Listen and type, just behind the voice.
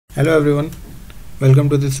Hello everyone, welcome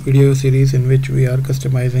to this video series in which we are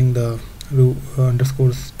customizing the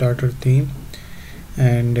underscore starter theme,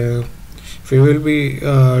 and we will be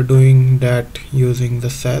doing that using the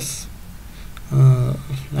Sass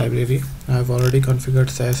library. I have already configured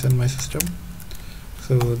Sass in my system,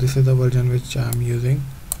 so this is the version which I am using.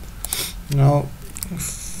 Now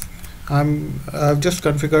I've just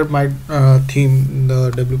configured my theme,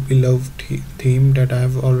 the WP Love theme that I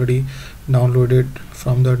have already downloaded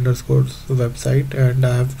from the underscores website, and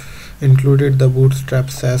I have included the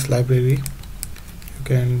bootstrap-sass library. You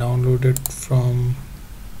can download it from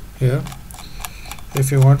here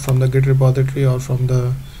if you want, from the Git repository or from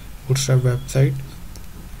the bootstrap website,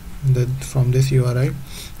 from this URI.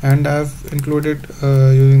 And I have included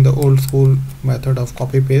using the old school method of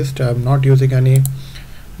copy paste. I am not using any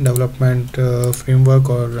development framework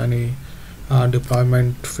or any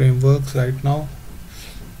deployment frameworks right now,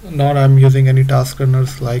 nor I'm using any task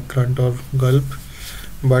runners like Grunt or Gulp,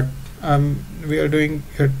 but we are doing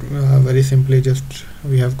it very simply. Just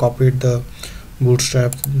we have copied the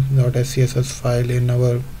bootstrap.scss file in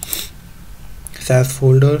our Sass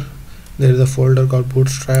folder. There is a folder called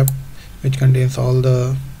bootstrap which contains all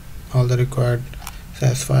the required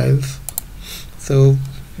Sass files. So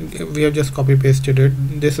we have just copy pasted it.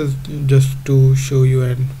 This is just to show you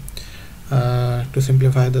and to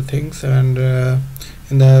simplify the things, and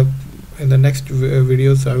in the next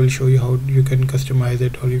videos I will show you how you can customize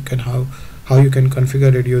it, or you can how you can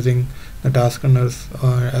configure it using the task runners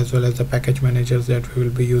as well as the package managers that we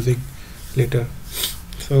will be using later.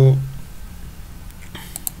 So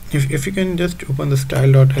if you can just open the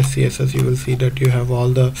style.scss, you will see that you have all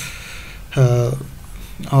the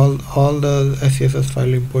SCSS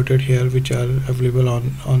file imported here, which are available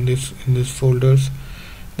in this folders.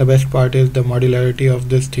 The best part is the modularity of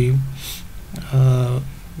this theme.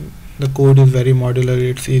 The code is very modular,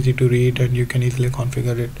 it's easy to read, and you can easily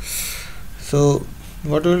configure it. So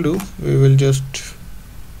what we'll do, we will just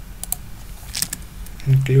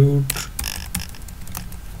include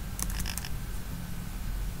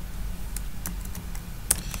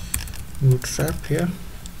bootstrap here,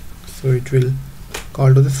 so it will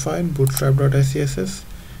call to this file bootstrap.scss,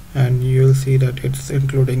 and you will see that it's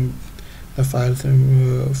including the files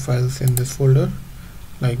in this folder,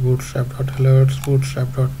 like bootstrap.alerts,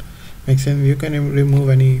 bootstrap.mixin. You can remove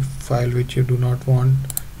any file which you do not want,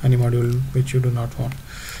 any module which you do not want.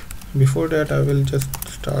 Before that, I will just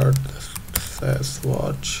start the Sass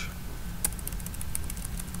watch.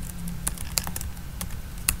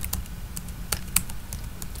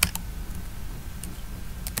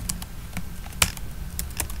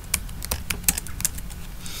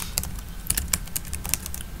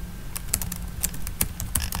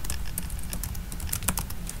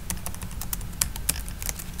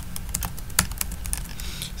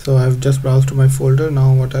 So I have just browsed to my folder.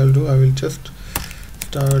 Now what I'll do, I will just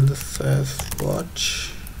start the Sass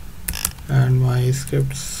watch, and my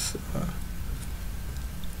scripts,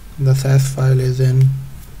 the Sass file is in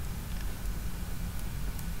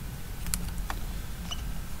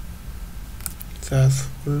Sass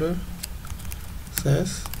folder,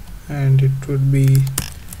 Sass, and it would be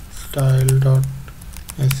style.scss,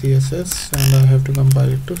 and I have to compile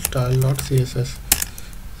it to style.css.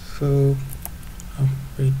 So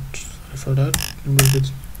wait, sorry for that.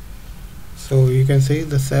 So you can see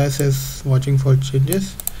the Sass is watching for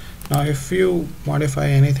changes. Now if you modify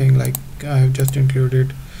anything, like I have just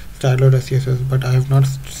included style.scss, but I have not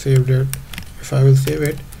saved it. If I will save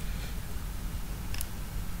it,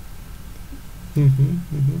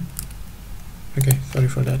 okay, sorry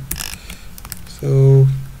for that. So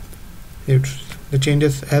if the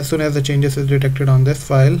changes, as soon as the changes is detected on this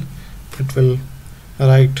file, it will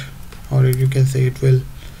write, or you can say it will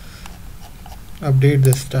update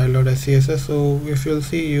this style.scss. So if you'll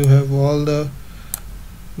see, you have all the,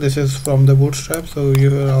 this is from the bootstrap, so you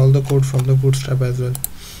have all the code from the bootstrap as well.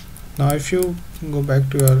 Now if you go back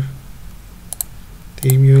to your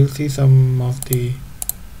theme, you will see some of the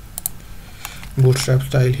bootstrap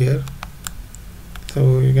style here.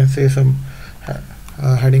 So you can say some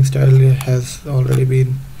heading style has already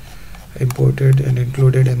been imported and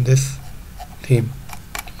included in this theme.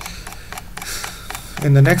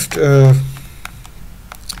 In the next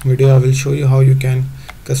video, I will show you how you can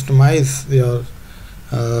customize your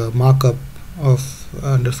markup of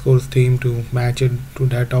underscore theme to match it to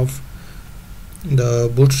that of the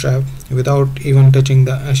bootstrap without even touching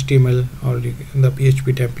the HTML or the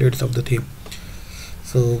PHP templates of the theme.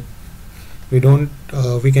 So we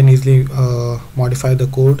can easily modify the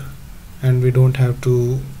code, and we don't have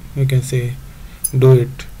to, you can say, do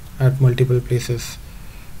it at multiple places.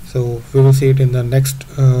 So we will see it in the next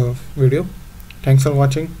video. Thanks for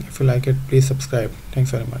watching. If you like it, please subscribe.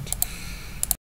 Thanks very much.